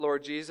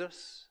Lord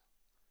Jesus.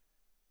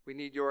 We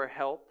need your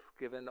help,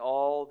 given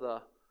all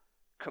the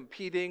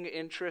competing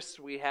interests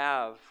we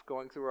have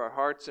going through our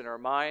hearts and our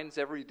minds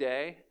every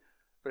day,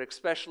 but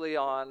especially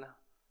on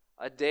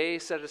a day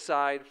set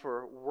aside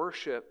for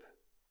worship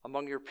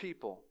among your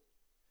people.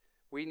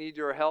 We need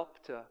your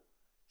help to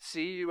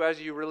see you as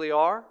you really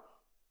are,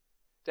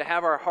 to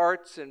have our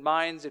hearts and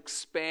minds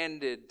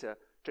expanded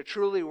to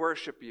truly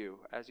worship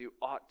you as you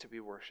ought to be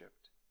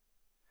worshiped.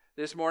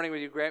 This morning,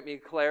 would you grant me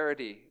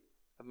clarity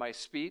of my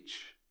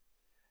speech?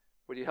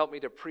 Would you help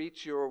me to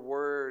preach your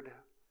word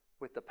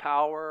with the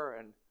power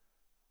and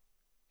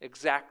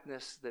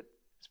exactness that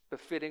is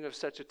befitting of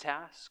such a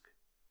task?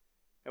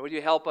 And would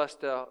you help us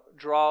to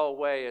draw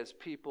away as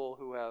people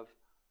who have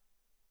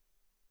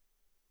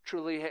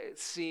truly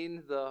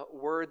seen the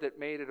word that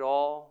made it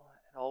all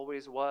and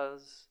always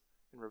was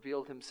and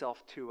revealed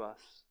himself to us?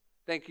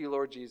 Thank you,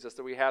 Lord Jesus,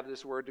 that we have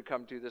this word to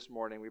come to this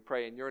morning. We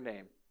pray in your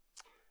name.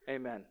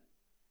 Amen.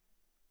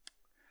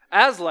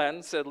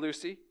 Aslan, said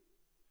Lucy,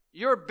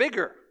 you're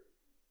bigger.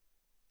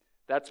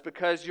 That's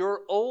because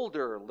you're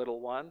older, little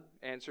one,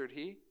 answered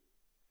he.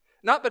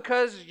 Not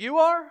because you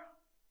are?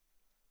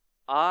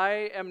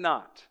 I am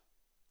not.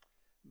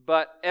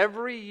 But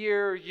every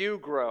year you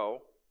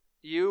grow,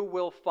 you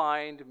will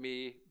find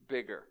me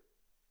bigger.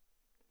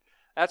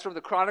 That's from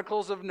the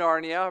Chronicles of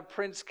Narnia,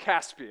 Prince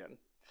Caspian.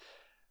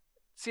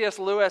 C.S.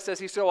 Lewis, as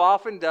he so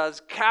often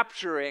does,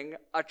 capturing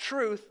a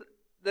truth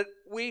that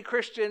we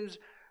Christians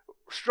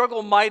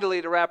struggle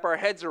mightily to wrap our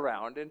heads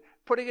around and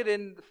putting it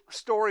in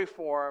story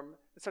form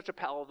in such a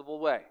palatable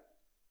way.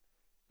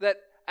 That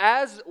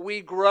as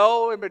we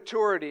grow in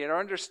maturity and our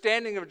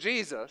understanding of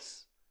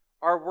Jesus,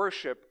 our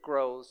worship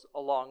grows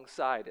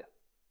alongside it.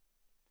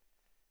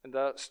 In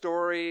the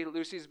story,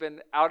 Lucy's been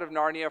out of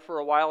Narnia for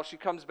a while. She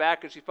comes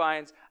back and she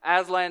finds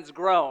Aslan's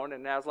grown,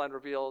 and Aslan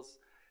reveals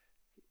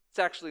it's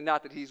actually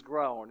not that he's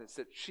grown, it's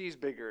that she's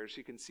bigger.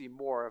 She can see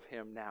more of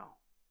him now.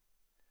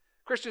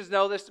 Christians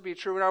know this to be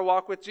true in our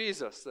walk with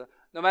Jesus.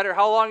 No matter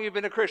how long you've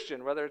been a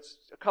Christian, whether it's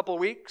a couple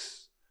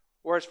weeks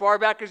or as far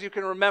back as you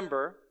can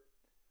remember,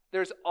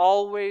 there's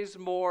always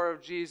more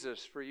of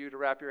Jesus for you to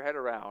wrap your head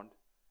around,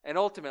 and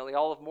ultimately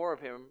all of more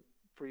of him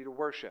for you to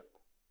worship.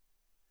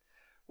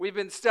 We've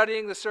been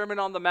studying the Sermon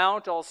on the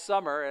Mount all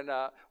summer, and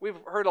we've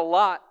heard a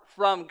lot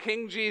from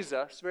King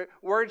Jesus,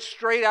 words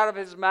straight out of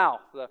his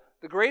mouth,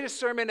 the greatest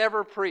sermon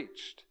ever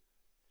preached.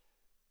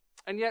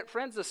 And yet,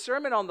 friends, the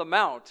Sermon on the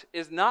Mount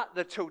is not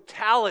the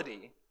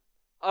totality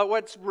of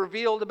what's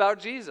revealed about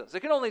Jesus. It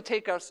can only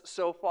take us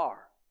so far,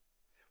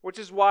 which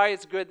is why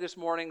it's good this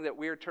morning that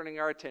we're turning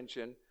our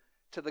attention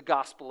to the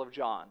Gospel of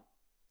John.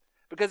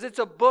 Because it's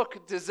a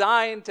book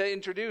designed to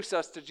introduce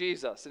us to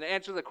Jesus and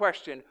answer the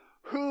question,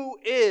 who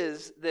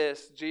is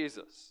this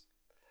Jesus?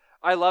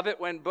 I love it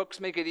when books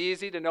make it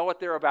easy to know what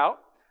they're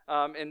about.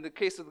 In the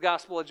case of the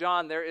Gospel of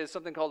John, there is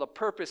something called a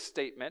purpose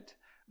statement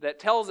that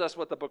tells us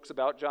what the book's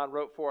about. John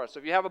wrote for us. So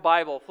if you have a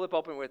Bible, flip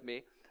open with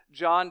me.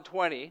 John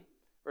 20,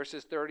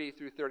 verses 30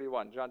 through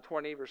 31. John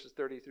 20, verses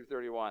 30 through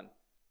 31.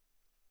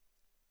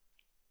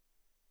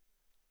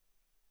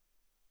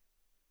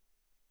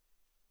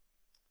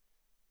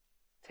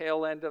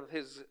 Tail end of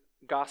his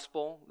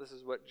gospel, this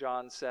is what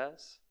John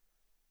says.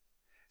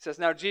 It says,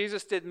 now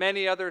Jesus did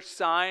many other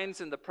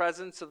signs in the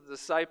presence of the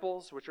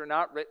disciples, which are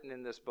not written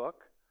in this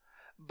book,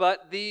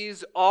 but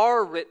these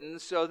are written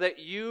so that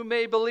you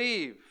may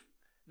believe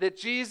that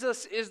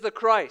Jesus is the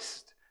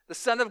Christ, the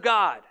Son of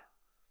God,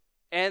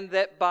 and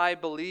that by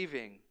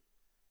believing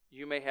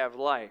you may have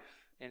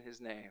life in his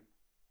name.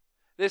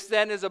 This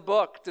then is a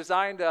book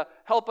designed to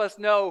help us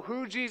know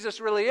who Jesus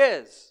really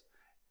is.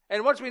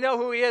 And once we know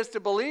who he is,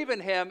 to believe in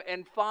him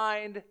and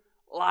find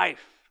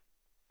life.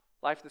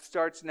 Life that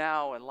starts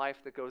now and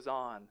life that goes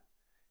on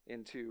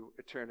into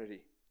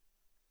eternity.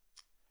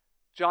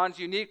 John's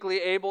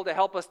uniquely able to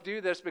help us do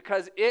this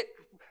because it,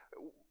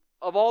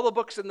 of all the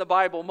books in the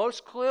Bible,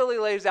 most clearly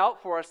lays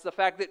out for us the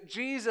fact that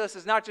Jesus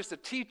is not just a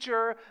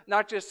teacher,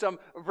 not just some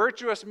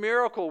virtuous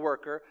miracle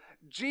worker.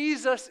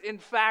 Jesus, in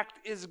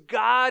fact, is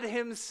God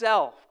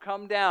himself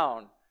come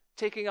down,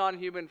 taking on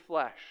human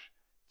flesh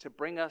to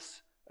bring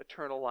us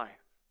eternal life.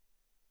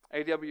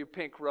 A.W.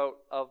 Pink wrote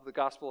of the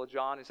Gospel of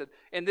John, he said,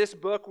 in this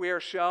book we are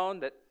shown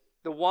that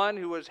the one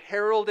who was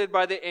heralded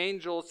by the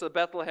angels to the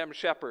Bethlehem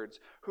shepherds,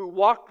 who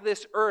walked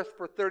this earth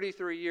for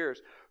 33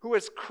 years, who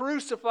was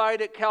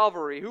crucified at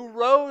Calvary, who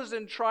rose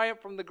in triumph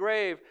from the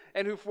grave,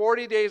 and who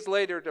 40 days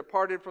later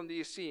departed from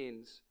these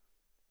scenes,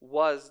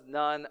 was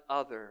none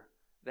other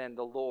than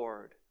the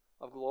Lord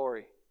of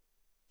glory.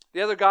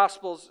 The other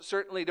Gospels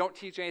certainly don't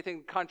teach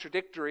anything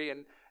contradictory,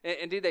 and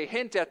indeed they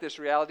hint at this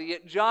reality,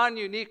 yet John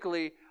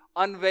uniquely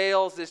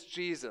unveils this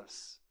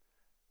Jesus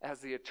as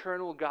the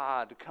eternal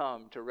God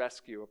come to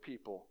rescue a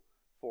people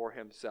for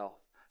himself.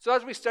 So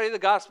as we study the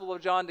Gospel of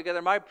John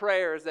together, my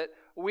prayer is that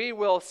we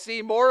will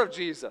see more of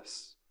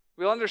Jesus.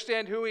 We'll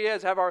understand who he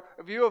is, have our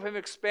view of him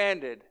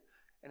expanded,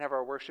 and have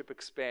our worship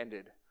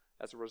expanded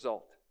as a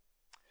result.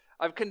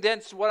 I've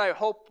condensed what I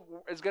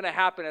hope is going to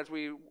happen as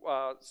we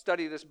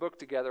study this book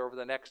together over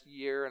the next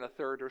year and a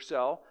third or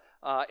so.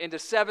 into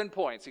 7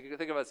 points. You can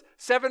think of it as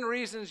 7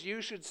 reasons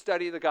you should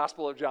study the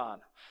Gospel of John.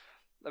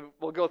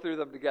 We'll go through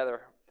them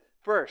together.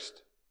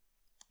 First,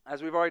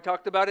 as we've already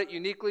talked about, it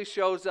uniquely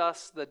shows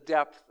us the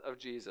depth of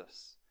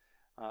Jesus.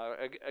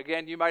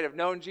 Again, you might have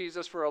known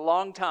Jesus for a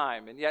long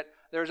time, and yet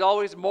there's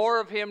always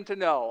more of him to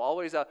know,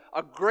 always a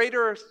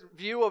greater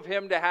view of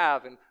him to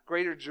have, and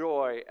greater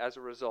joy as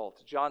a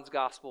result. John's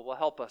Gospel will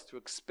help us to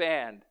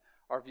expand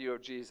our view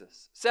of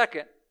Jesus.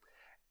 Second,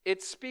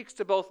 it speaks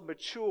to both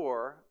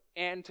mature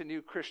and to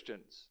new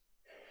Christians.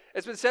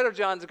 It's been said of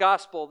John's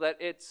Gospel that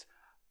it's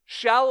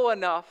shallow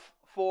enough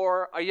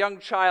for a young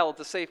child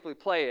to safely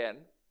play in,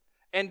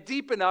 and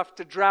deep enough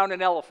to drown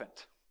an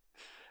elephant.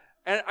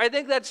 And I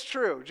think that's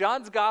true.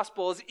 John's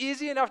Gospel is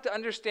easy enough to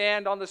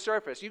understand on the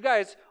surface. You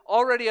guys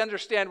already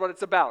understand what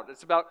it's about.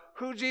 It's about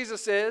who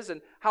Jesus is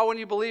and how when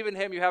you believe in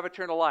him, you have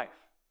eternal life.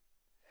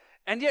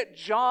 And yet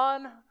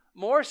John,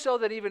 more so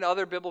than even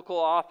other biblical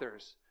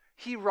authors,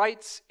 he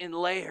writes in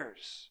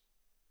layers.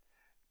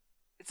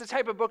 It's the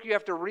type of book you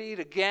have to read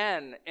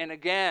again and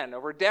again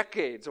over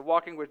decades of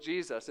walking with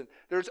Jesus. And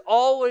there's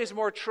always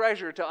more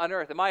treasure to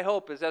unearth. And my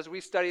hope is as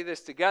we study this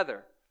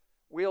together,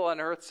 we'll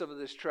unearth some of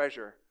this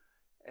treasure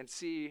and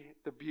see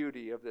the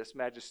beauty of this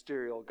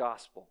magisterial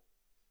gospel.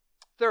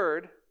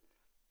 Third,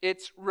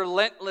 it's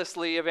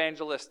relentlessly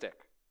evangelistic.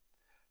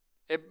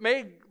 It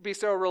may be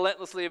so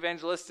relentlessly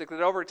evangelistic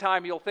that over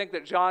time you'll think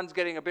that John's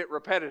getting a bit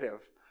repetitive.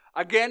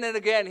 Again and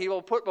again, he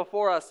will put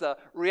before us the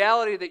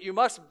reality that you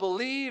must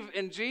believe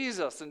in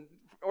Jesus in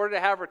order to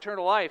have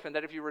eternal life, and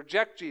that if you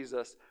reject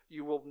Jesus,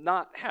 you will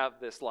not have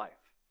this life.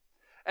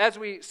 As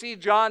we see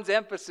John's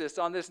emphasis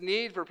on this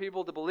need for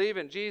people to believe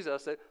in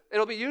Jesus,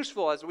 it'll be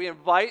useful as we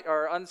invite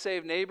our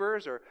unsaved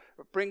neighbors or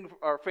bring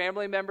our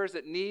family members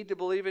that need to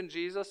believe in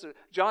Jesus.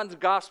 John's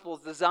gospel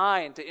is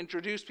designed to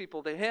introduce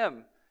people to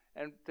him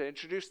and to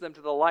introduce them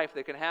to the life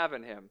they can have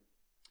in him.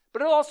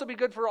 But it'll also be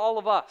good for all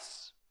of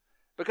us.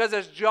 Because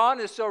as John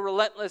is so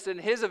relentless in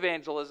his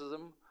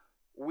evangelism,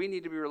 we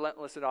need to be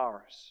relentless in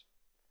ours.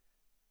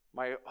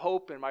 My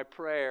hope and my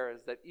prayer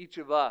is that each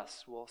of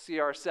us will see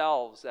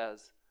ourselves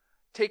as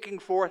taking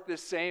forth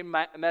this same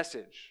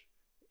message,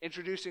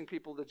 introducing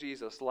people to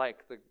Jesus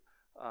like the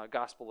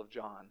Gospel of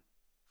John.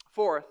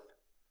 Fourth,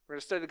 we're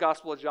going to study the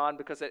Gospel of John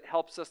because it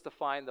helps us to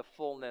find the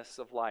fullness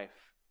of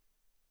life.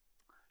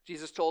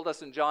 Jesus told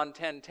us in John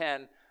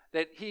 10:10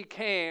 that he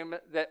came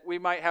that we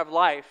might have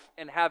life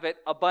and have it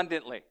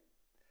abundantly.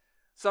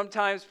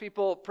 Sometimes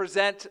people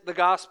present the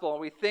gospel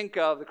and we think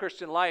of the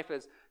Christian life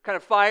as kind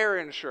of fire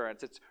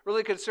insurance. It's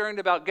really concerned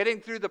about getting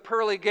through the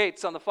pearly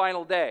gates on the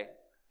final day.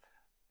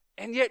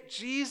 And yet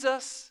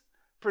Jesus,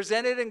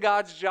 presented in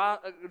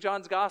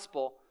John's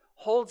gospel,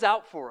 holds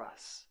out for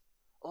us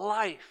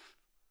life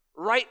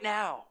right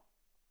now.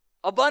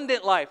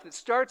 Abundant life that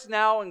starts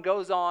now and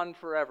goes on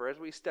forever. As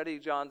we study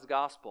John's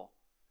gospel,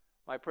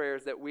 my prayer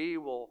is that we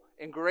will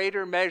in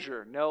greater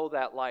measure know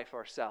that life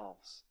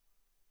ourselves.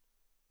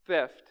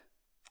 Fifth,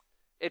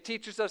 it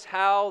teaches us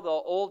how the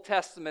Old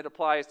Testament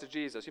applies to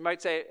Jesus. You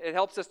might say it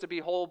helps us to be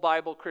whole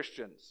Bible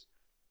Christians.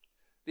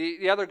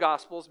 The other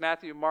Gospels,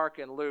 Matthew, Mark,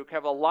 and Luke,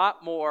 have a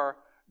lot more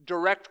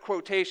direct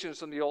quotations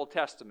from the Old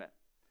Testament.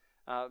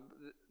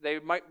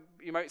 You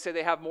might say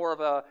they have more of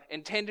an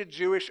intended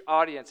Jewish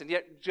audience, and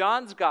yet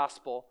John's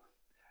Gospel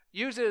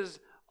uses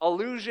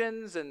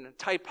allusions and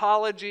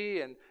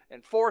typology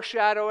and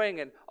foreshadowing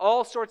and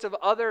all sorts of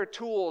other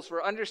tools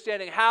for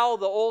understanding how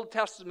the Old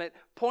Testament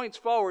points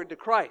forward to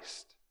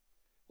Christ.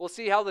 We'll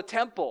see how the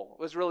temple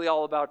was really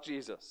all about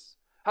Jesus,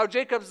 how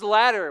Jacob's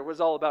ladder was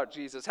all about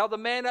Jesus, how the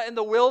manna in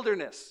the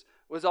wilderness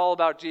was all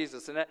about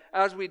Jesus. And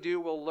as we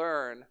do, we'll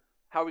learn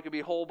how we can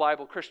be whole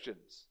Bible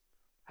Christians,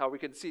 how we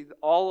can see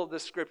all of the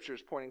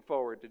scriptures pointing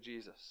forward to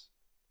Jesus.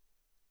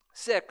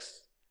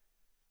 Sixth,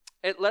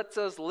 it lets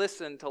us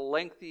listen to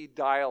lengthy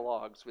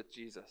dialogues with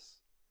Jesus.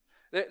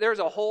 There's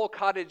a whole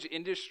cottage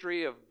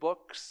industry of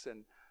books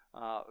and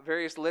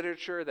various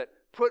literature that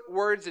put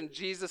words in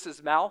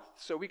Jesus' mouth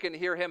so we can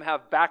hear him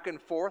have back and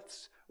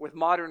forths with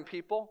modern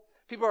people.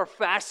 People are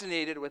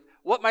fascinated with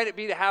what might it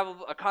be to have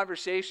a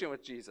conversation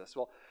with Jesus.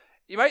 Well,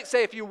 you might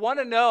say if you want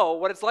to know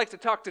what it's like to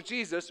talk to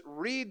Jesus,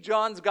 read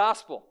John's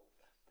Gospel.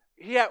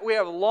 We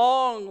have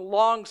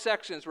long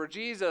sections where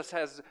Jesus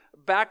has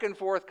back and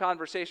forth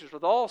conversations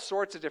with all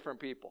sorts of different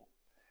people.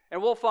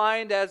 And we'll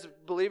find, as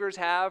believers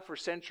have for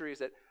centuries,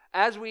 that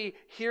as we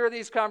hear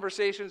these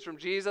conversations from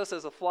Jesus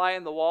as a fly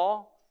in the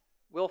wall,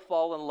 we'll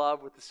fall in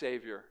love with the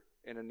Savior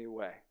in a new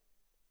way.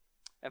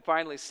 And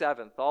finally,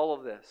 seventh, all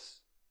of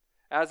this,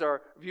 as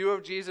our view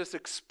of Jesus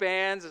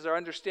expands, as our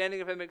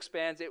understanding of him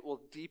expands, it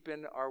will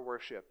deepen our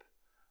worship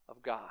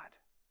of God.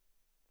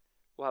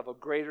 We'll have a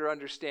greater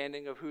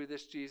understanding of who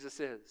this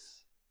Jesus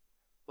is.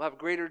 We'll have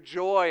greater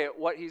joy at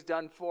what he's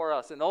done for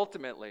us. And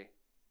ultimately,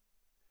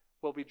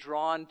 we'll be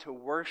drawn to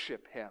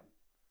worship him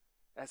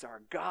as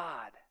our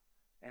God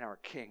and our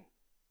King.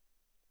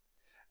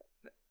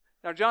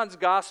 Now, John's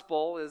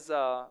Gospel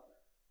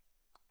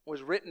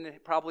was written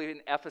probably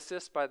in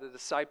Ephesus by the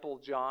disciple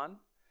John.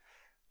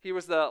 He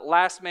was the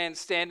last man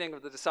standing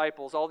of the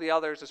disciples. All the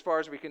others, as far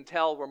as we can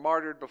tell, were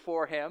martyred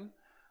before him.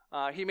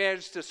 He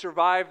managed to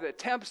survive the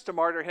attempts to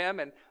martyr him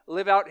and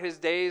live out his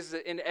days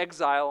in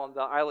exile on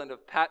the island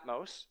of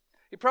Patmos.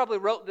 He probably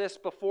wrote this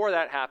before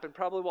that happened,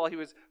 probably while he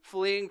was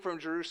fleeing from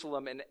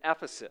Jerusalem in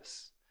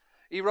Ephesus.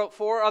 He wrote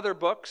 4 other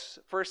books,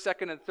 1st,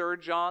 2nd, and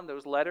 3rd John,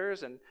 those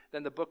letters, and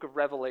then the book of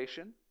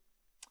Revelation.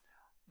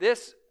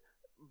 This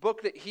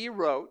book that he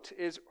wrote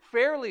is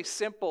fairly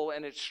simple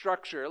in its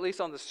structure, at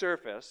least on the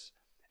surface.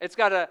 It's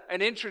got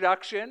an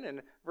introduction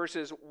in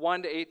verses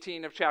 1 to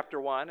 18 of chapter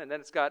 1, and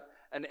then it's got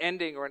an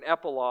ending or an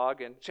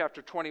epilogue in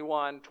chapter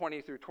 21,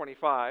 20 through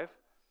 25.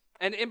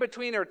 And in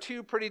between are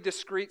 2 pretty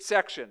discrete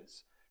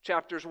sections.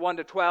 Chapters 1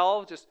 to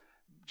 12, just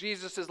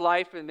Jesus'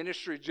 life and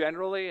ministry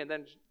generally, and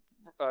then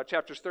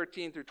chapters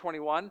 13 through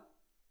 21,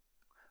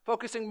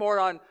 focusing more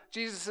on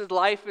Jesus'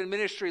 life and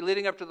ministry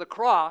leading up to the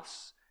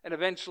cross and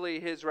eventually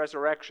his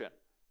resurrection.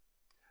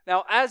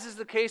 Now, as is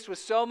the case with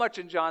so much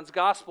in John's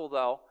gospel,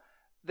 though,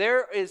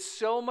 there is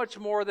so much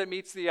more that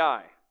meets the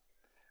eye.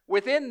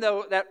 Within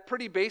that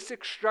pretty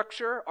basic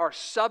structure are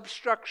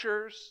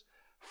substructures,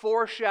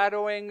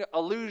 foreshadowing,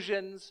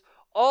 allusions,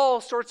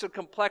 all sorts of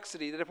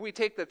complexity that if we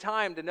take the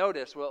time to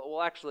notice,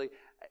 we'll actually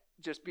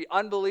just be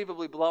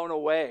unbelievably blown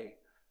away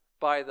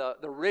by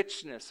the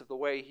richness of the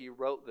way he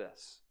wrote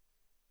this.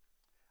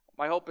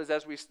 My hope is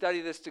as we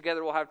study this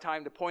together, we'll have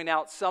time to point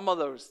out some of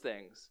those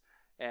things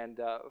and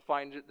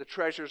find the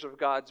treasures of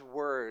God's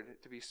word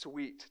to be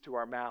sweet to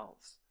our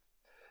mouths.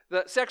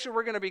 The section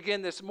we're going to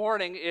begin this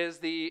morning is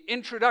the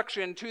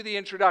introduction to the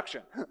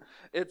introduction.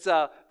 It's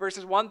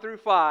verses 1 through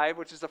 5,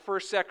 which is the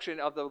first section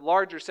of the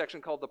larger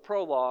section called the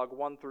prologue,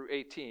 1 through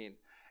 18.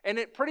 And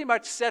it pretty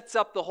much sets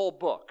up the whole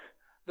book.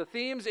 The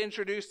themes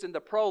introduced in the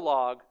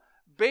prologue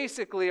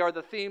basically are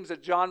the themes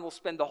that John will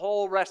spend the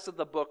whole rest of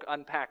the book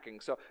unpacking.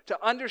 So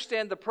to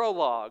understand the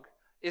prologue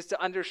is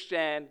to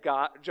understand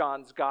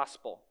John's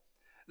gospel.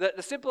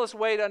 The simplest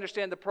way to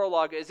understand the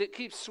prologue is it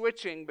keeps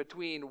switching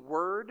between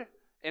word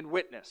and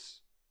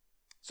witness.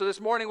 So this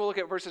morning we'll look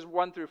at verses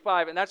 1 through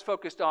 5, and that's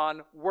focused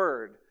on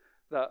word.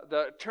 The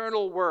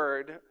eternal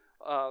word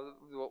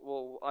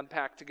we'll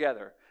unpack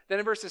together. Then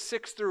in verses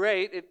 6 through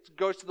 8, it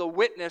goes to the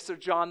witness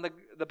of John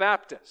the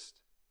Baptist.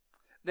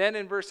 Then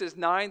in verses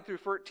 9 through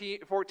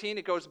 14,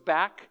 it goes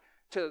back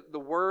to the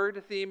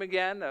word theme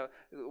again, the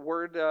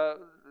word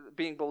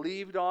being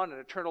believed on and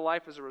eternal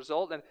life as a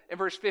result. And in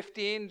verse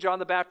 15, John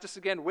the Baptist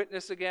again,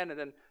 witness again, and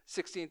then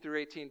 16 through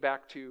 18,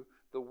 back to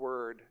the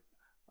word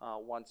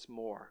once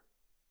more.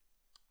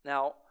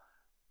 Now,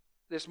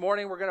 this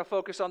morning we're going to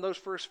focus on those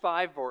first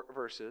 5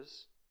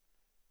 verses,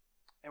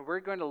 and we're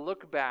going to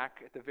look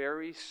back at the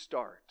very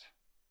start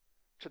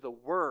to the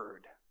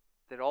word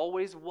that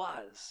always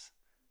was,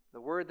 the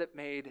word that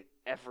made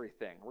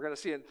everything. We're going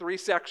to see it in 3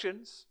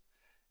 sections.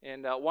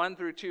 In 1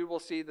 through 2, we'll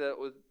see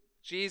that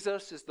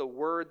Jesus is the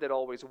word that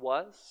always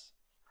was.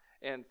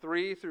 And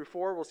 3 through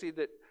 4, we'll see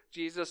that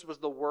Jesus was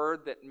the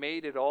word that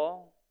made it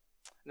all.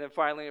 And then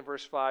finally in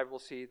verse 5, we'll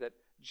see that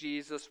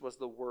Jesus was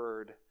the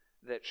word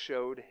that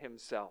showed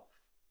himself.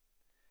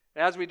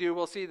 And as we do,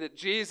 we'll see that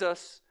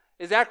Jesus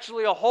is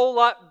actually a whole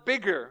lot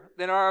bigger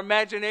than our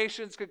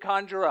imaginations could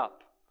conjure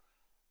up.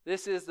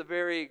 This is the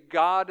very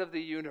God of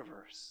the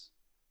universe,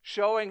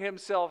 showing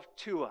himself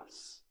to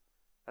us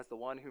as the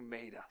one who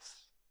made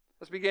us.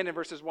 Let's begin in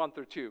verses 1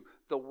 through 2.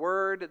 The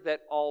word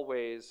that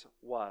always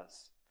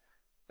was.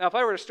 Now, if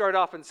I were to start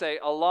off and say,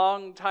 a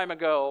long time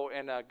ago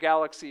in a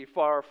galaxy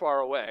far, far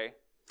away,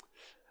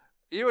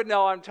 you would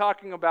know I'm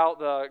talking about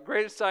the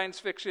greatest science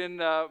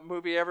fiction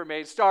movie ever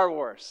made, Star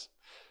Wars.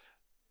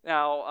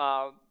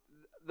 Now,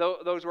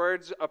 those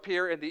words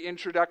appear in the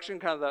introduction,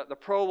 kind of the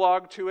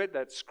prologue to it,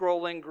 that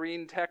scrolling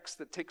green text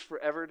that takes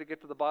forever to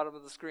get to the bottom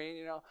of the screen,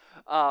 you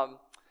know.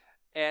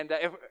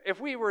 If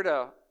we were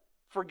to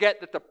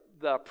forget that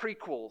the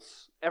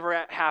prequels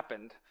ever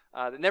happened,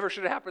 that never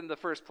should have happened in the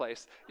first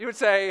place, you would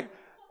say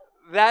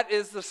that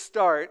is the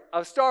start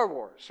of Star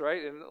Wars,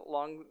 right?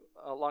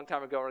 A long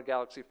time ago in a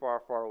galaxy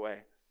far, far away.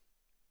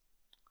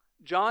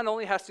 John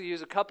only has to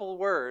use a couple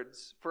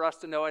words for us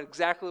to know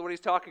exactly what he's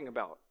talking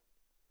about.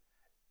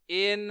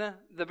 In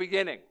the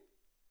beginning.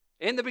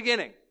 In the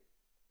beginning.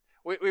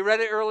 We read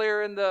it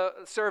earlier in the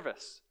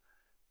service.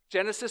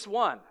 Genesis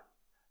 1.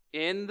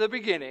 In the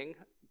beginning,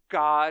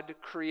 God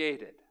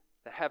created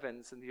the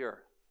heavens and the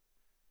earth.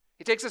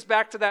 He takes us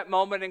back to that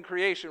moment in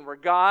creation where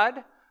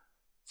God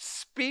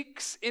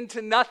speaks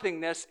into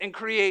nothingness and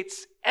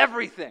creates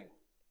everything.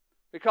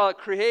 We call it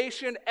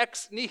creation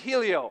ex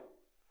nihilo.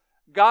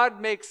 God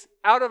makes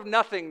out of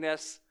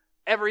nothingness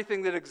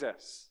everything that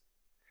exists.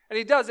 And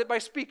he does it by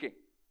speaking.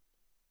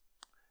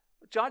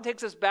 John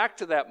takes us back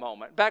to that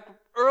moment, back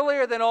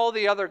earlier than all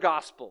the other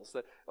Gospels,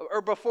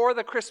 or before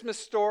the Christmas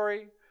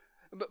story,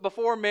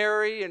 before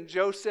Mary and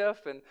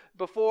Joseph, and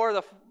before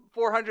the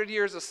 400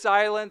 years of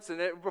silence, and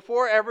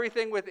before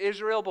everything with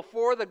Israel,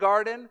 before the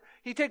garden.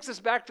 He takes us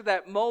back to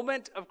that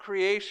moment of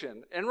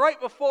creation, and right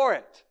before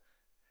it.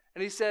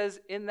 And he says,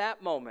 in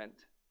that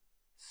moment,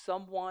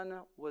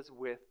 someone was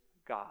with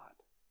God.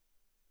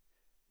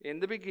 In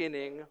the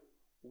beginning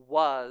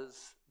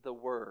was the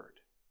Word.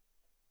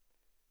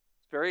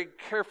 It's a very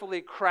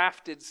carefully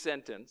crafted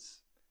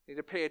sentence. You need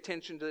to pay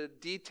attention to the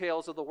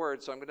details of the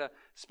word. So I'm going to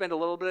spend a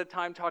little bit of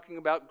time talking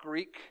about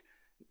Greek,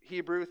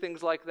 Hebrew,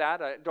 things like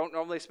that. I don't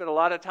normally spend a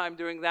lot of time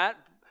doing that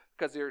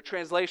because your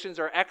translations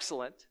are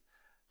excellent.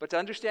 But to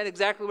understand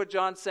exactly what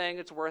John's saying,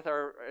 it's worth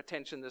our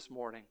attention this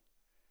morning.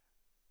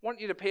 I want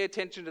you to pay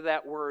attention to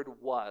that word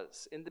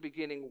was. In the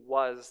beginning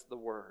was the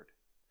Word.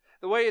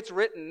 The way it's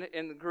written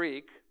in the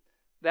Greek,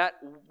 that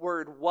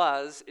word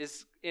was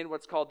is in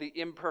what's called the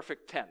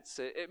imperfect tense.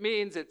 It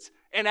means it's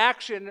an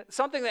action,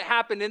 something that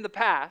happened in the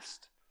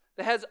past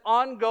that has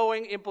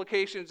ongoing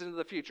implications into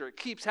the future. It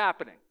keeps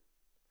happening.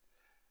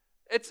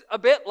 It's a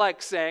bit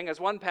like saying, as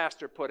one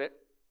pastor put it,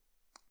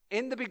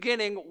 in the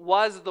beginning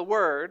was the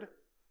Word,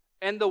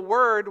 and the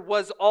Word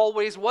was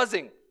always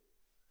wasing.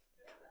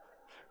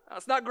 Now,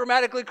 it's not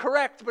grammatically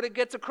correct, but it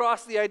gets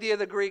across the idea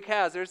the Greek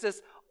has. There's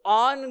this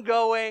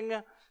ongoing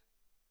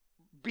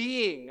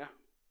being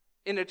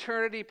in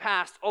eternity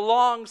past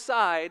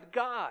alongside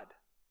God.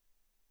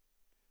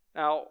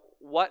 Now,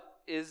 what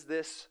is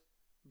this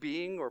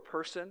being or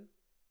person?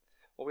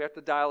 Well, we have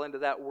to dial into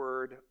that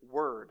word.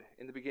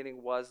 In the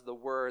beginning was the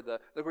Word.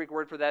 The Greek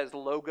word for that is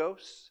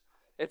logos.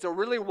 It's a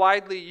really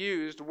widely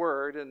used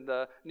word in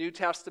the New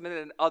Testament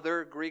and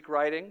other Greek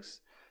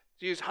writings.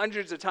 It's used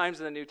hundreds of times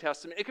in the New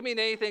Testament. It can mean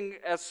anything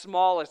as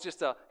small as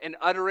just an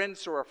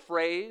utterance or a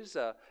phrase.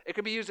 It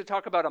could be used to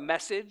talk about a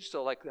message.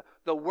 So like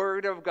the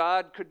Word of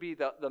God could be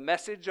the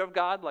message of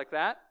God, like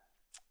that.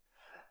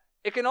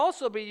 It can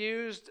also be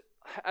used,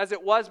 as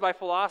it was by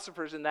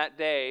philosophers in that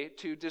day,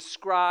 to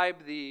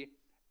describe the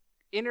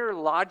inner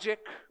logic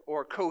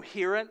or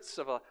coherence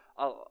of a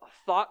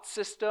thought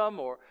system.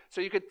 Or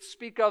so you could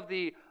speak of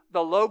the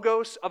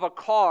logos of a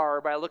car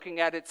by looking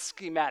at its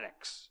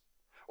schematics.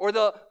 Or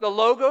the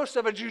logos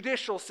of a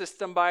judicial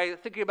system by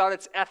thinking about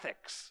its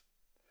ethics.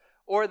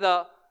 Or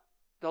the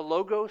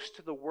logos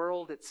to the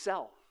world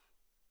itself.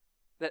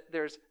 That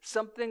there's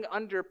something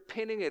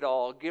underpinning it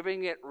all,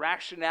 giving it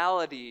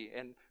rationality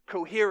and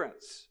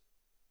coherence.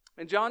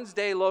 In John's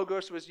day,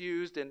 logos was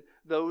used in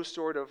those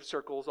sort of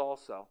circles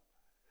also.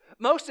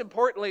 Most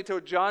importantly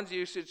to John's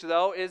usage,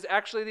 though, is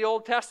actually the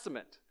Old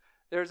Testament.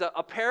 There's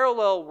a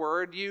parallel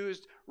word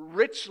used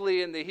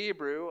richly in the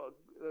Hebrew,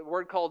 a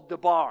word called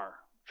debar,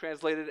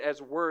 translated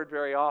as word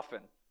very often.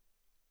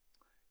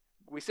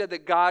 We said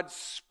that God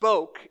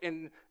spoke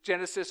in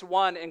Genesis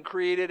 1 and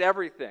created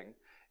everything.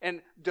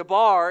 And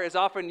debar is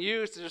often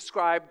used to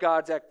describe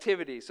God's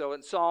activity. So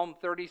in Psalm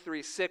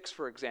 33:6,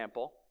 for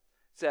example,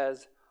 it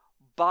says,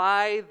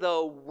 "By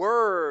the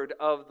word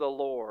of the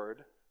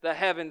Lord the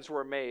heavens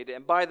were made,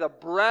 and by the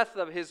breath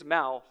of his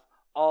mouth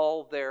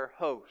all their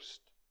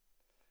host."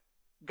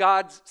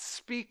 God's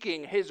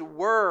speaking, his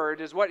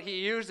word, is what he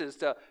uses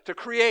to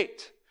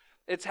create.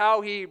 It's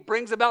how he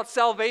brings about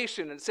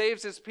salvation and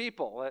saves his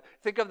people.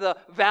 Think of the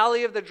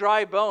valley of the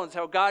dry bones,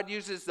 how God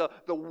uses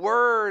the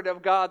word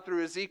of God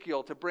through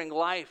Ezekiel to bring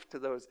life to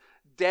those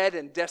dead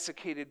and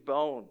desiccated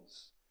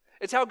bones.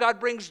 It's how God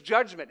brings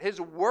judgment.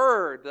 His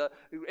word,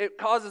 it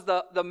causes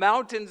the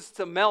mountains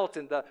to melt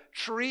and the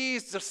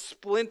trees to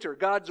splinter.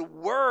 God's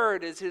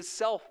word is his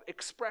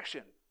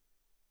self-expression.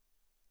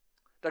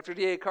 Dr.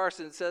 D.A.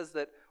 Carson says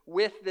that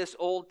with this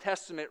Old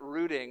Testament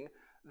rooting,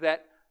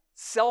 that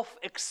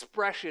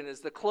self-expression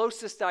is the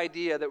closest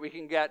idea that we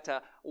can get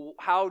to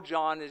how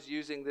John is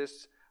using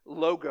this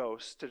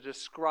logos to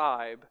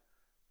describe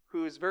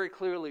who is very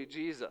clearly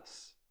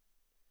Jesus.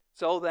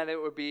 So then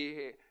it would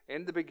be,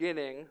 in the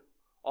beginning,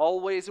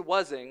 always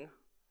was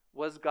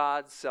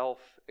God's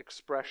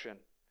self-expression.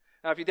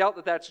 Now, if you doubt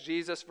that that's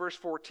Jesus, verse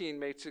 14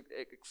 makes it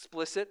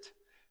explicit.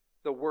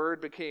 The Word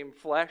became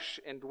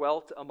flesh and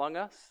dwelt among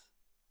us.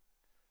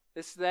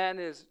 This then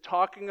is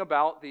talking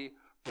about the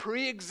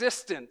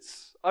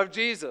pre-existence of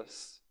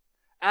Jesus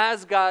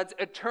as God's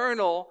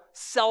eternal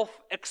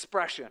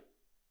self-expression.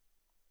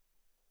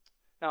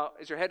 Now,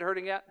 is your head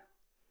hurting yet?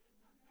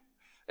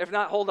 If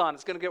not, hold on.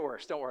 It's going to get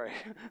worse. Don't worry.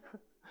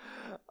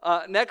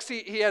 Next,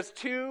 he has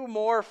two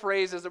more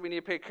phrases that we need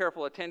to pay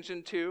careful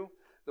attention to.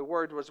 The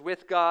Word was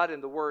with God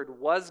and the Word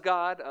was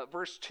God.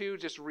 Verse 2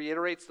 just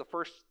reiterates the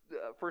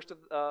first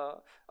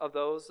of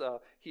those.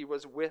 He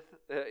was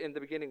in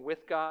the beginning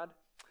with God.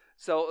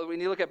 So when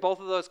you look at both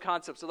of those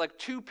concepts, they're like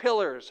two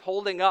pillars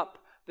holding up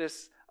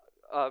this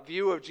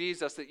view of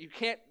Jesus that you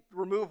can't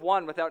remove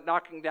one without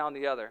knocking down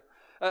the other.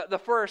 The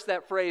first,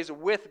 that phrase,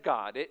 with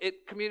God,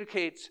 it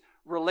communicates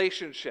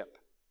relationship.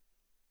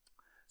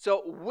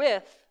 So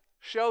with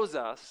shows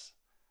us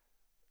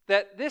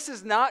that this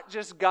is not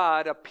just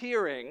God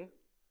appearing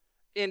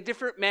in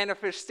different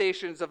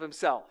manifestations of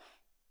himself.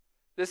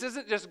 This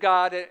isn't just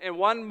God in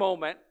one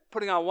moment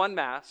putting on one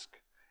mask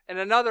and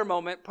another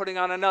moment putting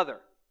on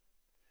another.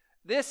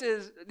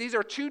 These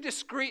are two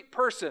discrete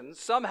persons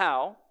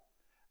somehow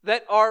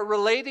that are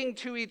relating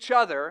to each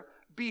other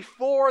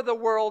before the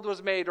world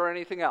was made or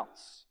anything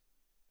else.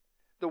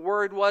 The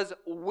Word was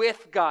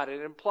with God.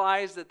 It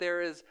implies that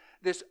there is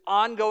this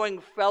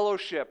ongoing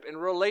fellowship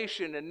and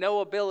relation and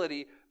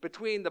knowability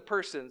between the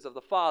persons of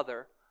the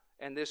Father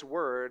and this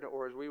Word,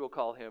 or as we will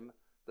call him,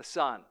 the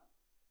Son.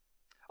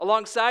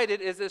 Alongside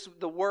it is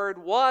the Word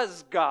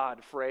was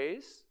God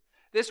phrase.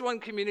 This one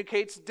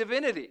communicates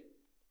divinity.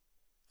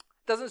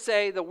 It doesn't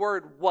say the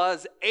Word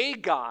was a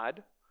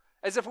God,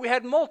 as if we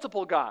had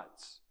multiple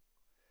gods.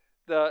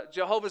 The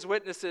Jehovah's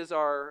Witnesses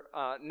are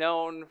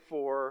known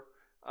for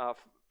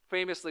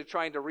famously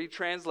trying to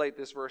retranslate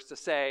this verse to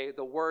say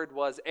the Word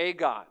was a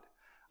God.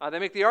 They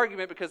make the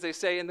argument because they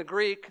say in the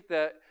Greek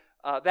that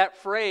that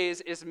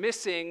phrase is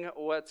missing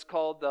what's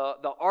called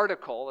the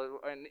article.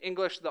 In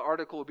English, the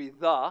article would be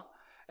the,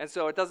 and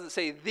so it doesn't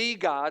say the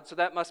God, so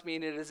that must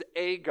mean it is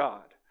a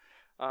God.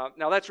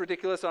 Now that's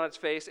ridiculous on its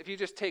face. If you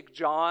just take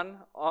John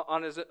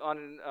on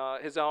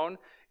his own,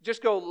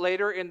 just go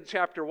later in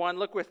chapter 1.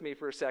 Look with me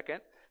for a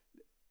second.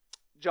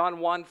 John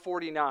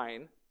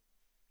 1:49.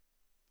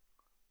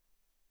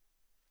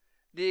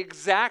 The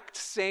exact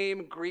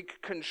same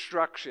Greek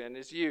construction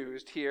is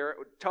used here,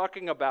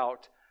 talking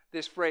about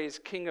this phrase,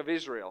 King of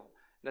Israel.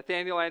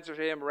 Nathanael answered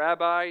him,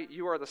 Rabbi,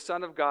 you are the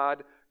Son of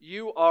God.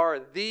 You are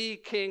the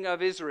King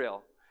of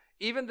Israel.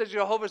 Even the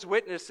Jehovah's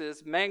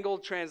Witnesses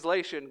mangled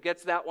translation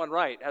gets that one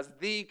right, as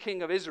the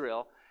King of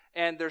Israel,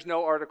 and there's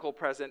no article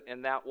present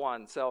in that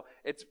one. So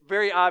it's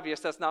very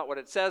obvious that's not what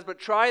it says, but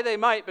try they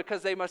might,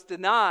 because they must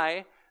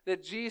deny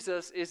that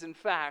Jesus is in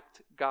fact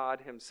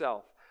God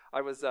himself.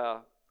 I was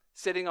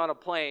sitting on a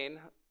plane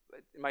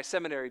in my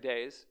seminary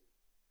days,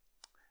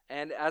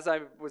 and as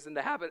I'm in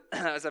the habit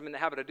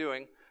of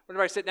doing,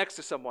 whenever I sit next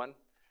to someone,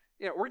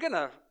 we're going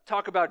to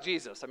talk about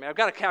Jesus. I mean, I've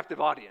got a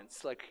captive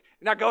audience. Like,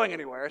 you're not going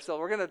anywhere, so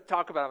we're going to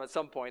talk about him at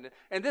some point. And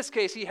in this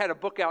case, he had a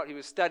book out he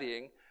was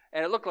studying,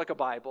 and it looked like a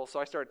Bible, so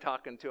I started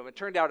talking to him. It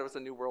turned out it was a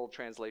New World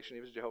Translation.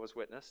 He was a Jehovah's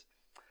Witness.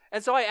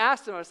 And so I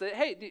asked him, I said,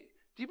 hey, do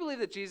you believe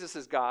that Jesus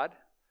is God?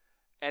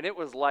 And it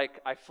was like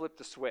I flipped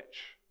a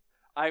switch.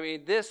 I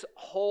mean, this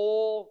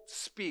whole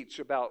speech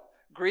about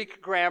Greek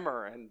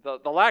grammar and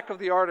the lack of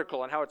the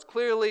article and how it's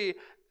clearly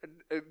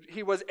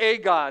he was a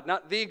God,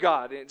 not the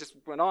God. And it just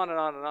went on and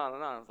on and on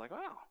and on. I was like,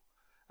 wow,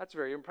 that's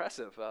very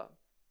impressive.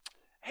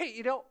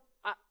 Hey,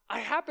 I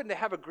happen to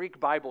have a Greek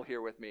Bible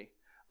here with me.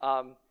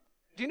 Do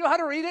you know how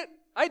to read it?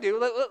 I do.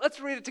 Let's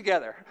read it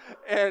together.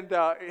 And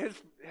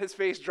his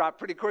face dropped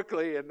pretty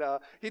quickly, and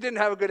he didn't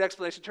have a good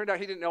explanation. Turned out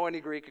he didn't know any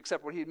Greek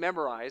except what he'd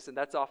memorized, and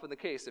that's often the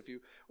case. If you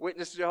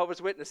witness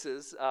Jehovah's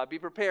Witnesses, be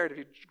prepared. If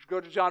you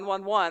go to John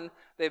 1:1,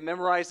 they've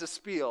memorized a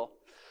spiel.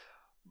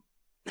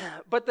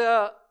 But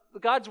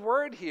God's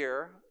word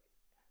here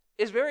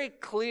is very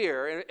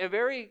clear and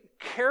very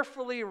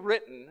carefully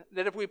written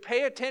that if we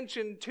pay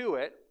attention to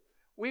it,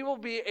 we will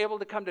be able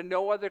to come to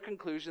no other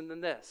conclusion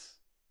than this.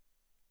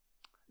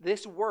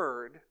 This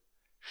word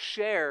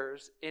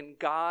shares in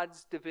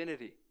God's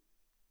divinity.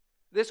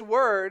 This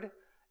word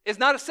is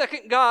not a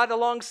second God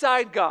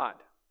alongside God.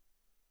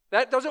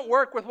 That doesn't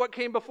work with what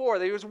came before.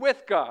 That he was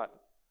with God.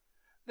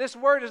 This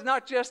word is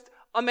not just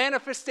a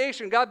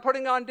manifestation, God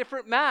putting on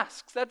different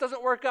masks. That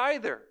doesn't work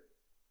either.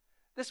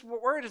 This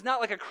word is not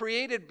like a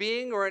created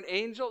being or an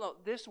angel. No,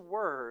 this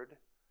word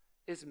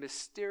is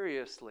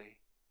mysteriously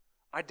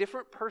a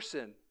different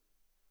person,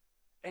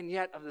 and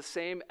yet of the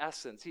same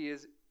essence. He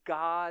is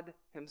God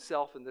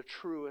himself in the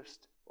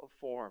truest of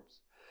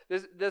forms.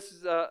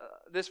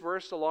 This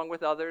verse, along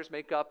with others,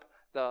 make up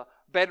the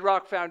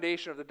bedrock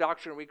foundation of the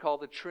doctrine we call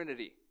the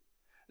Trinity.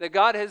 That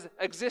God has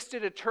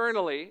existed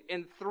eternally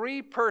in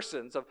three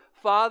persons of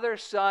Father,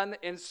 Son,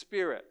 and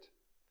Spirit.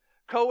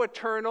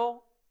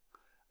 Co-eternal,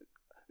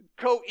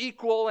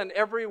 co-equal in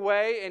every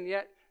way, and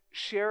yet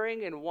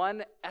sharing in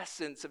one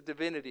essence of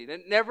divinity.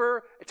 And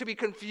never to be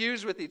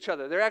confused with each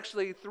other. They're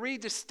actually three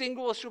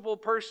distinguishable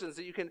persons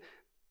that you can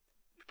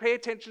pay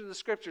attention to the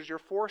scriptures. You're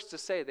forced to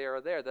say they are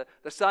there.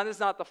 The Son is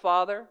not the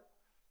Father.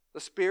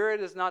 The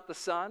Spirit is not the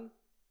Son.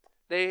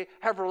 They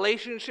have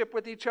relationship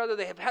with each other.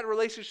 They have had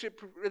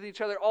relationship with each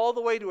other all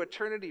the way to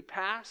eternity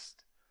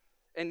past.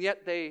 And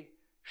yet they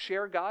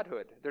share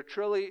Godhood. There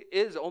truly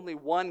is only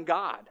one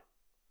God.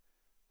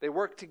 They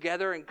work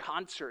together in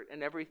concert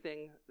in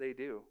everything they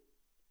do.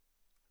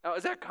 Now,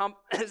 is that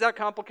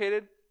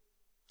complicated?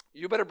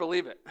 You better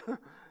believe it.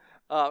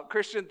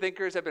 Christian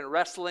thinkers have been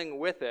wrestling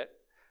with it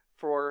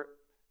for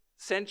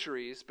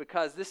centuries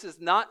because this is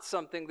not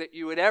something that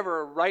you would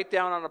ever write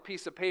down on a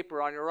piece of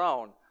paper on your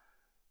own.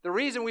 The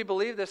reason we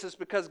believe this is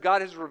because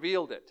God has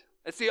revealed it.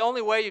 It's the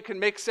only way you can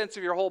make sense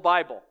of your whole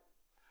Bible.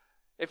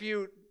 If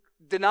you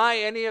deny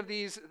any of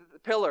these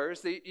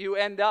pillars, you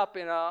end up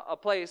in a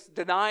place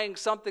denying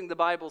something the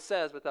Bible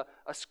says with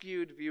a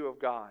skewed view of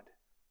God.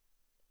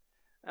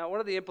 Now,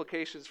 one of the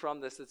implications from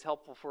this that's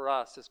helpful for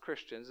us as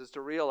Christians is to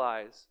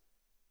realize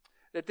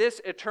that this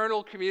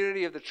eternal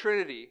community of the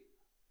Trinity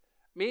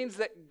means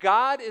that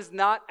God is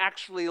not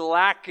actually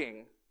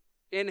lacking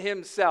in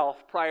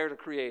himself prior to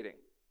creating.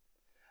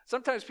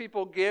 Sometimes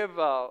people give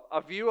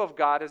a view of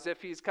God as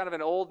if he's kind of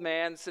an old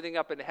man sitting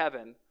up in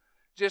heaven,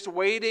 just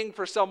waiting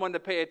for someone to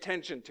pay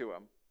attention to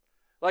him.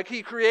 Like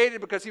he created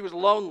because he was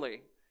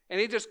lonely, And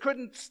he just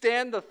couldn't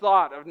stand the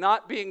thought of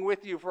not being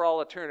with you for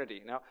all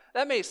eternity. Now,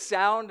 that may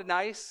sound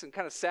nice and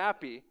kind of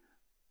sappy,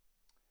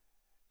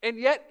 and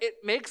yet it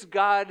makes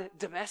God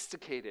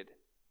domesticated.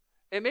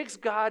 It makes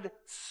God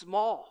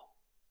small.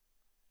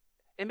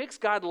 It makes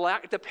God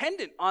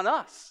dependent on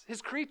us,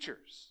 his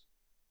creatures.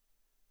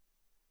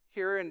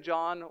 Here in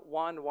John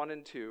 1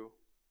 and 2,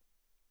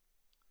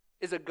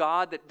 is a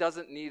God that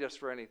doesn't need us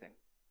for anything.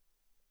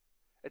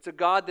 It's a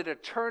God that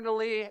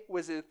eternally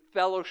was in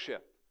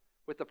fellowship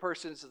with the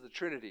persons of the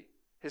Trinity,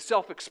 his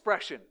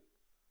self-expression,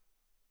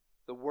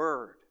 the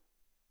Word.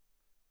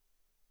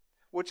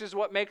 Which is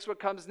what makes what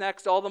comes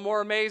next all the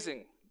more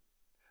amazing.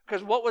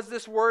 Because what was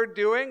this Word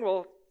doing?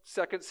 Well,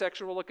 second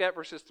section we'll look at,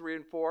 verses 3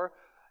 and 4.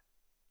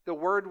 The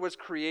Word was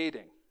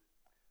creating.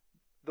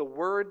 The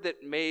Word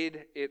that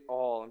made it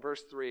all. In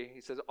verse 3,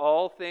 he says,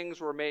 all things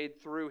were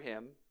made through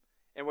him,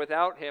 and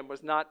without him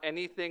was not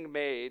anything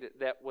made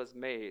that was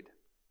made.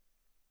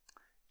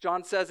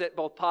 John says it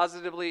both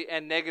positively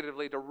and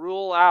negatively to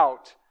rule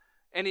out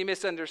any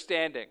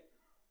misunderstanding.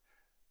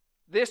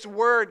 This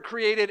Word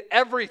created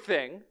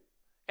everything,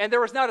 and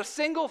there was not a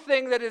single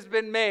thing that has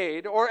been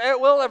made, or it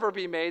will ever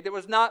be made, that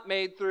was not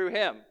made through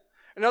him.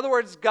 In other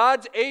words,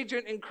 God's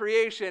agent in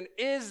creation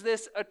is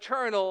this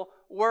eternal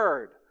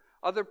Word.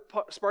 Other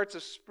parts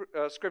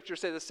of Scripture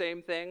say the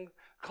same thing.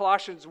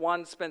 Colossians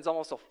 1 spends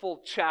almost a full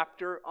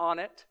chapter on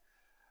it.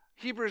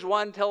 Hebrews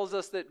 1 tells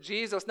us that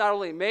Jesus not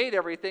only made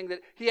everything,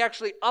 that he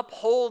actually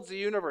upholds the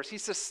universe. He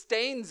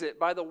sustains it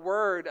by the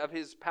word of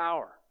his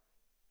power.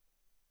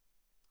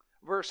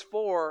 Verse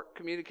 4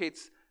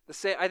 communicates the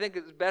same. I think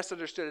it's best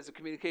understood as a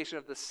communication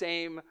of the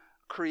same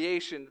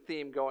creation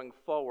theme going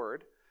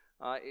forward.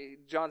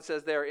 John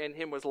says there, in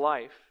him was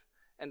life,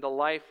 and the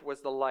life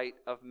was the light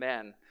of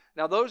men.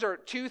 Now those are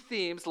two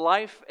themes,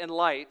 life and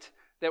light,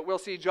 that we'll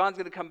see John's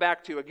going to come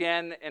back to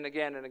again and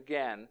again and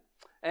again.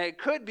 And it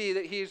could be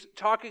that he's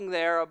talking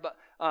there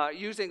about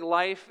using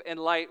life and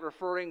light,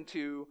 referring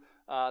to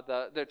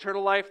the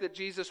eternal life that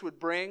Jesus would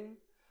bring,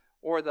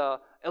 or the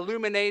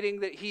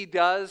illuminating that he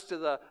does to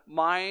the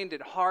mind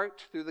and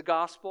heart through the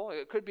gospel.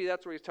 It could be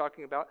that's what he's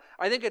talking about.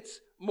 I think it's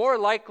more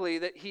likely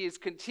that he is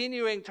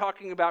continuing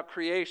talking about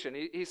creation.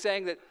 He's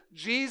saying that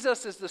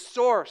Jesus is the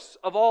source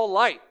of all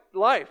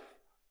life,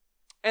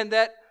 and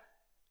that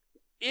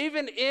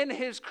even in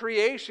his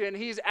creation,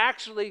 he's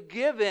actually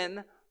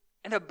given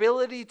an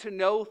ability to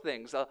know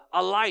things,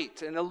 a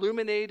light, an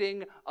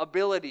illuminating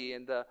ability,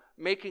 and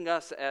making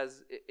us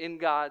as in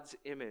God's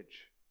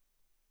image.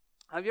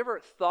 Have you ever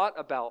thought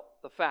about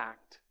the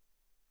fact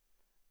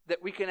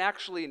that we can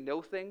actually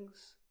know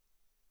things?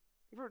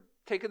 You ever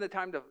taken the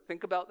time to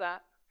think about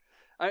that?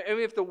 I mean,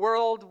 if the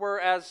world were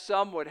as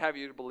some would have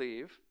you to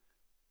believe,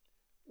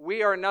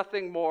 we are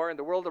nothing more, and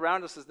the world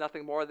around us is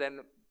nothing more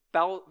than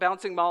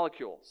bouncing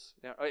molecules.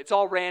 You know, it's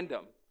all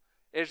random.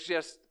 It's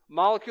just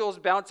molecules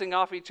bouncing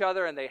off each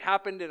other, and they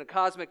happened in a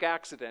cosmic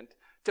accident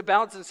to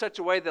bounce in such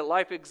a way that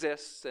life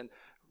exists, and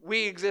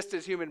we exist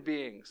as human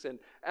beings. And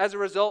as a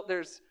result,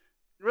 there's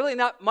really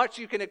not much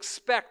you can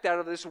expect out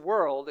of this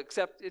world,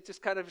 except it's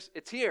just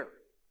it's here.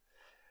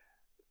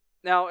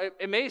 Now,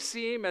 it may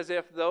seem as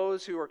if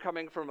those who are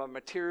coming from a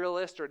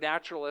materialist or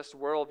naturalist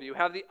worldview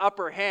have the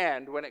upper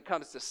hand when it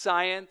comes to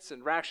science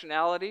and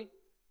rationality.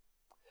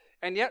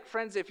 And yet,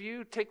 friends, if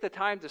you take the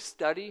time to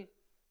study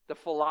the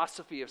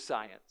philosophy of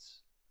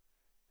science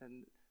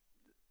and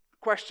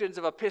questions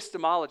of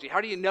epistemology,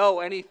 how do you know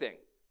anything?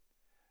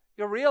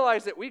 You'll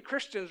realize that we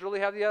Christians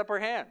really have the upper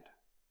hand.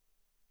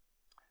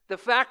 The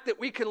fact that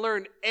we can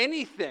learn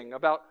anything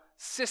about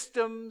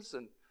systems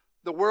and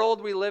the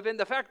world we live in,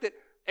 the fact that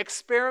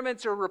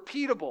experiments are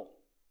repeatable,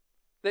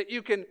 that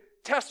you can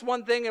test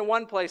one thing in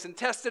one place and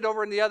test it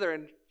over in the other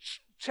and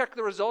check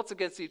the results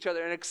against each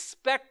other and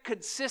expect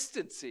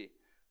consistency.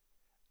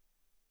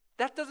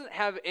 That doesn't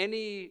have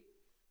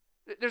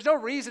there's no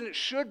reason it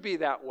should be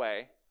that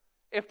way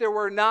if there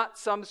were not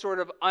some sort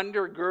of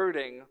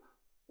undergirding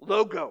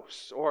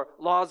logos or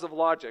laws of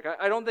logic.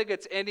 I don't think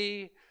it's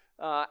any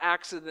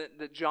accident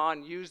that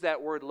John used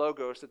that word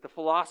logos that the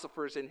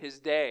philosophers in his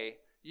day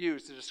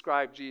used to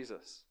describe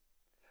Jesus.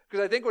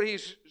 Because I think what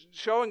he's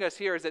showing us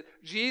here is that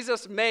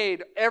Jesus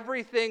made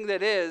everything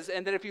that is,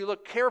 and that if you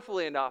look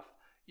carefully enough,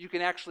 you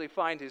can actually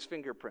find his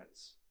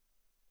fingerprints.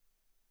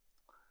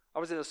 I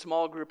was in a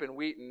small group in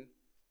Wheaton,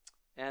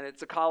 and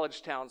it's a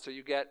college town, so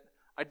you get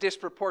a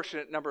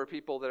disproportionate number of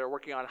people that are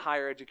working on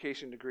higher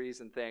education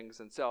degrees and things.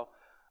 And so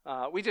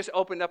we just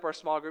opened up our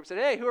small group, said,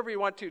 hey, whoever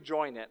you want to,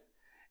 join it.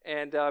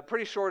 And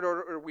pretty short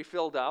order, we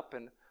filled up,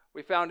 and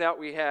we found out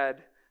we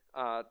had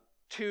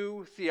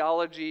 2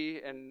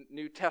 theology and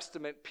New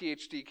Testament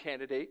PhD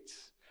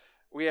candidates.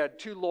 We had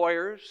 2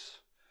 lawyers.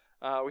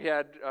 We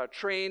had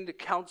trained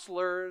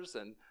counselors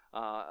and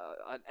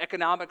an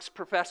economics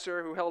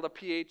professor who held a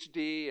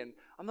PhD. And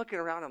I'm looking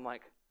around, I'm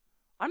like,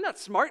 I'm not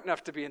smart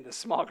enough to be in this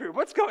small group.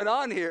 What's going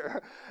on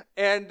here?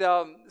 And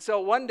so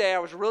one day I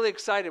was really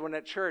excited when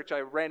at church I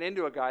ran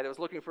into a guy that was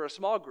looking for a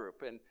small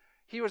group. And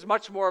he was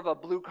much more of a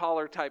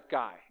blue-collar type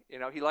guy.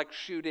 He likes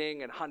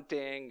shooting and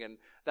hunting and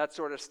that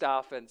sort of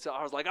stuff. And so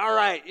I was like, all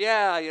right,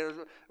 yeah,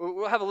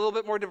 we'll have a little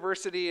bit more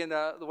diversity in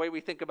the way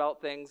we think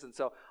about things. And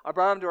so I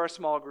brought him to our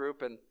small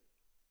group. And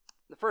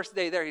the first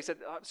day there, he said,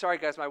 "I'm sorry,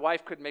 guys, my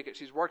wife couldn't make it.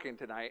 She's working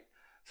tonight."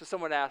 So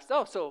someone asked,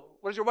 "Oh, so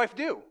what does your wife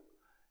do?"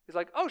 He's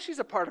like, "Oh, she's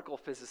a particle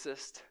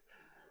physicist."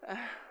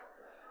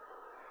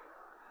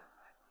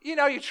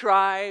 You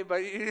try,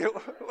 but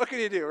what can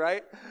you do,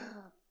 right?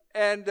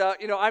 And,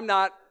 I'm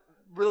not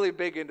really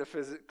big into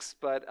physics,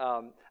 but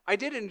I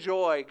did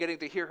enjoy getting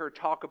to hear her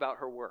talk about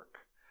her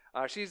work.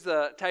 She's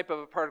the type of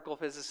a particle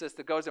physicist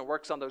that goes and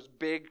works on those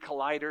big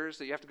colliders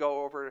that you have to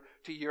go over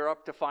to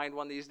Europe to find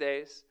one these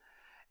days.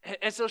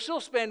 And so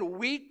she'll spend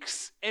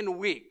weeks and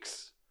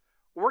weeks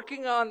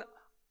working on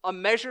a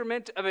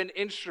measurement of an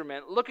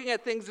instrument, looking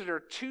at things that are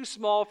too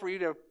small for you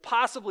to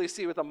possibly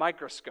see with a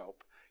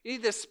microscope. You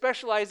need this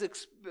specialized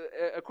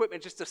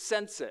equipment just to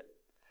sense it.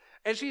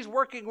 And she's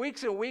working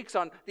weeks and weeks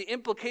on the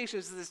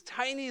implications of this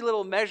tiny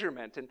little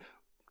measurement and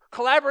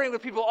collaborating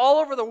with people all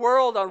over the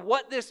world on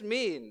what this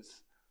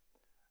means.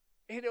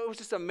 It was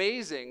just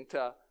amazing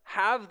to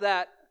have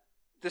that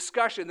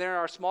discussion there in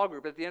our small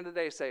group. At the end of the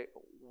day, say,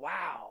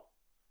 wow,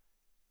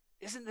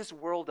 isn't this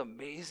world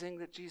amazing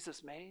that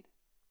Jesus made?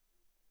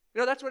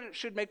 That's what it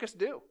should make us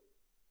do.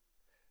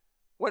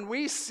 When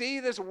we see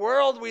this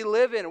world we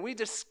live in and we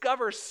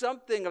discover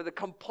something of the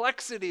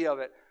complexity of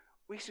it,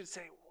 we should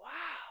say,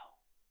 wow,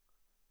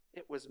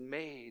 it was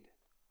made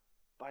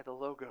by the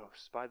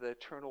Logos, by the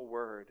eternal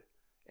Word,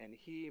 and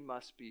He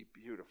must be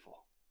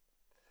beautiful.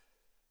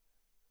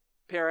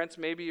 Parents,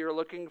 maybe you're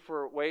looking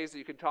for ways that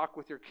you can talk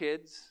with your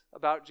kids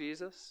about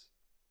Jesus.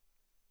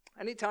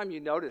 Anytime you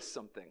notice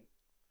something,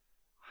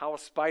 how a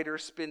spider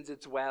spins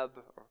its web,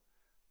 or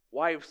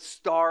why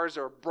stars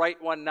are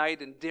bright one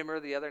night and dimmer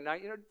the other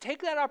night,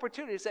 take that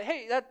opportunity to say,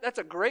 hey, that's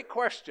a great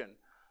question.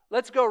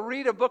 Let's go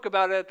read a book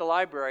about it at the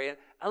library,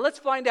 and let's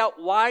find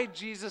out why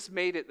Jesus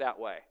made it that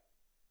way.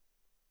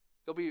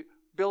 You'll be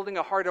building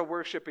a heart of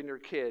worship in your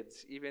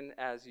kids even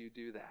as you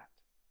do that.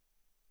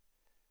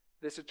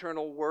 This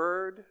eternal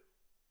Word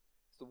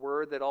is the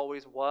Word that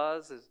always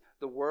was, is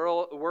the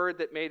Word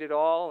that made it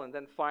all, and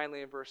then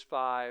finally in verse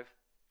 5,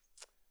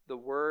 the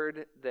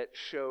Word that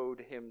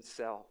showed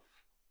Himself.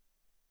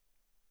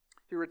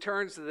 He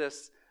returns to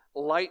this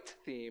light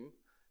theme.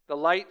 The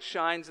light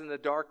shines in the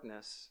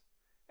darkness,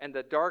 and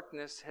the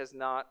darkness has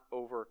not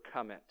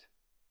overcome it.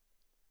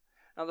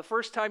 Now, the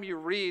first time you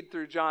read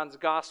through John's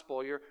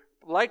gospel, you're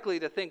likely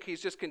to think he's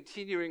just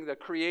continuing the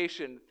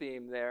creation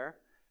theme there.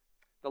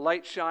 The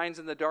light shines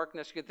in the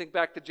darkness. You can think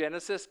back to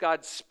Genesis.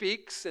 God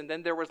speaks, and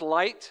then there was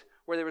light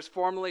where there was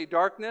formerly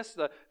darkness.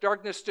 The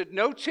darkness stood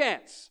no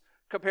chance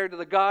compared to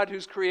the God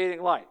who's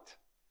creating light.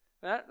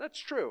 That's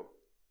true.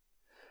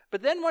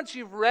 But then once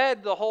you've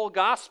read the whole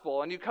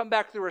gospel and you come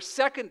back through a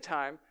second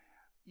time,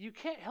 you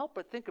can't help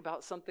but think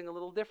about something a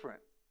little different.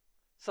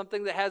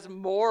 Something that has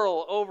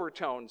moral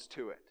overtones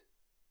to it.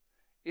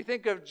 You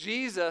think of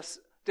Jesus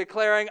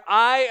declaring,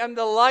 "I am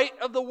the light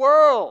of the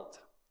world.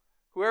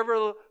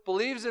 Whoever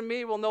believes in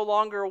me will no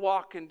longer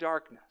walk in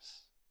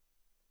darkness."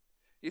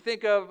 You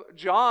think of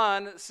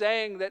John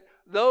saying that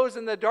those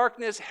in the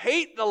darkness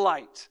hate the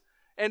light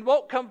and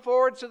won't come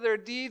forward so their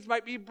deeds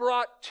might be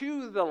brought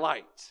to the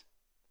light.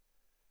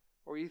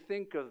 Or you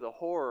think of the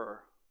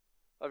horror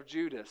of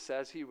Judas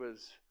as he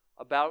was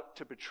about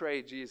to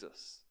betray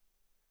Jesus.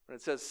 When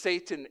it says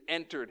Satan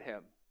entered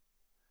him.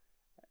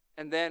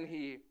 And then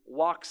he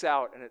walks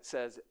out and it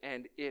says,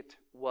 and it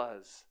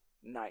was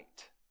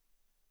night.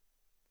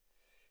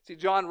 See,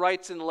 John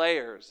writes in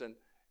layers, and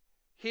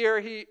here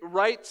he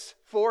writes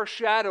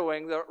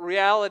foreshadowing the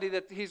reality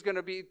that he's going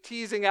to be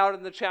teasing out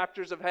in the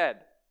chapters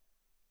ahead.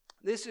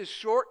 This is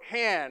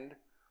shorthand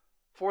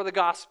for the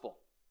gospel.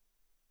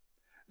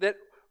 That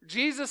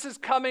Jesus is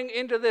coming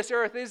into this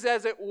earth is,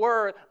 as it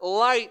were,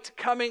 light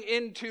coming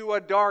into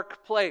a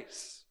dark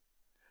place.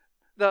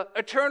 The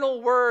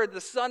eternal Word, the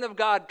Son of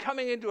God,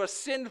 coming into a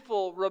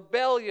sinful,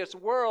 rebellious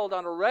world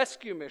on a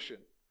rescue mission.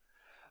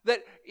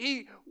 That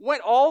He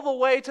went all the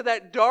way to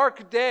that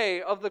dark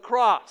day of the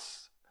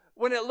cross,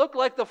 when it looked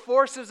like the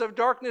forces of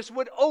darkness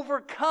would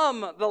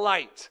overcome the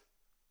light,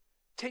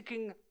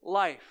 taking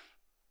life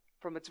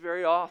from its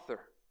very author.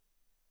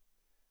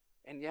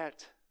 And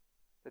yet,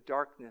 the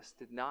darkness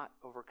did not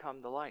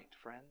overcome the light,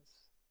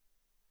 friends.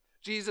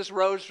 Jesus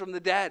rose from the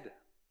dead.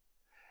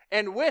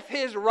 And with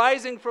His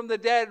rising from the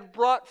dead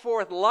brought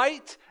forth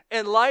light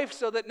and life,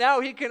 so that now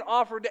He can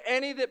offer to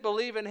any that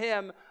believe in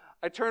Him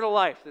eternal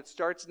life that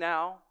starts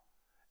now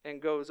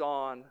and goes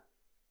on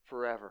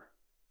forever.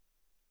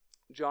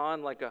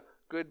 John, like a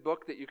good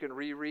book that you can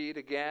reread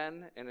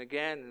again and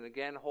again and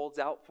again, holds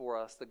out for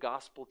us the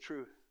gospel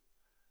truth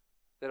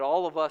that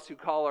all of us who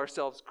call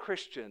ourselves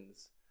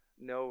Christians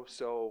know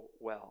so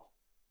well.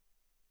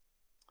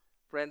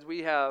 Friends,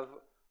 we have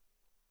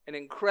an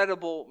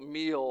incredible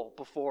meal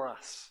before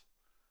us,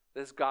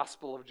 this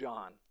Gospel of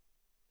John.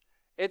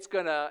 It's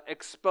going to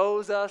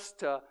expose us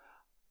to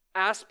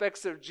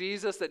aspects of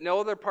Jesus that no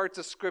other parts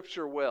of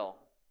Scripture will.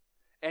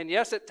 And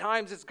yes, at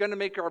times it's going to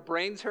make our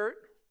brains hurt.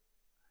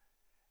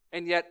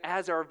 And yet,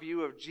 as our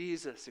view of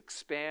Jesus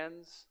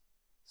expands,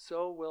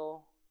 so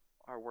will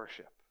our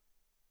worship.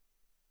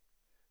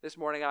 This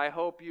morning, I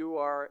hope you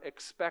are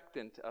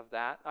expectant of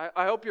that.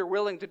 I hope you're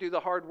willing to do the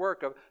hard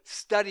work of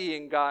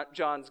studying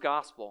John's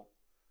gospel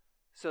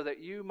so that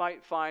you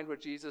might find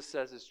what Jesus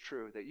says is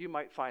true, that you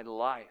might find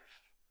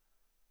life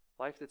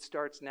that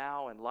starts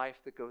now and life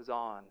that goes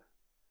on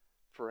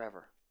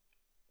forever.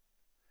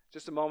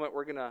 Just a moment,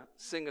 we're going to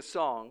sing a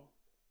song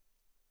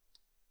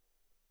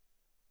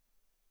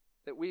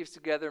that weaves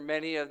together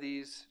many of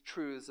these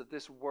truths of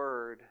this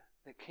word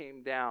that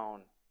came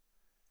down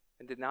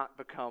and did not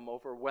become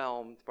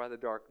overwhelmed by the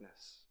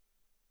darkness.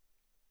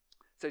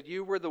 It said,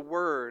 "You were the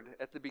Word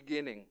at the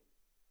beginning,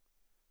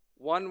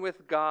 one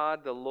with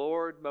God, the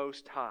Lord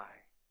Most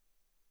High.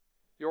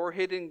 Your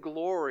hidden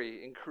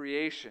glory in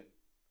creation,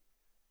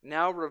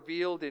 now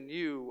revealed in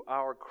you,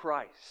 our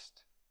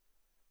Christ.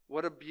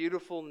 What a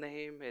beautiful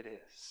name it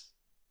is.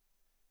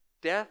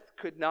 Death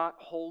could not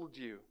hold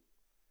you.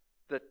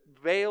 The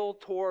veil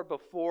tore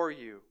before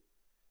you.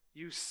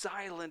 You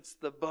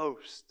silenced the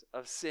boast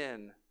of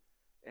sin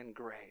and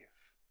grave."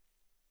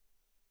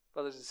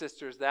 Brothers and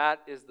sisters,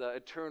 that is the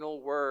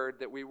eternal Word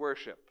that we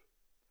worship.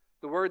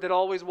 The Word that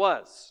always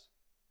was.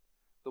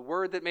 The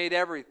Word that made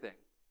everything.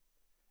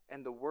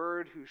 And the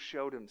Word who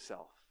showed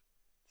himself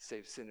to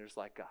save sinners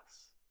like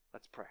us.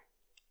 Let's pray.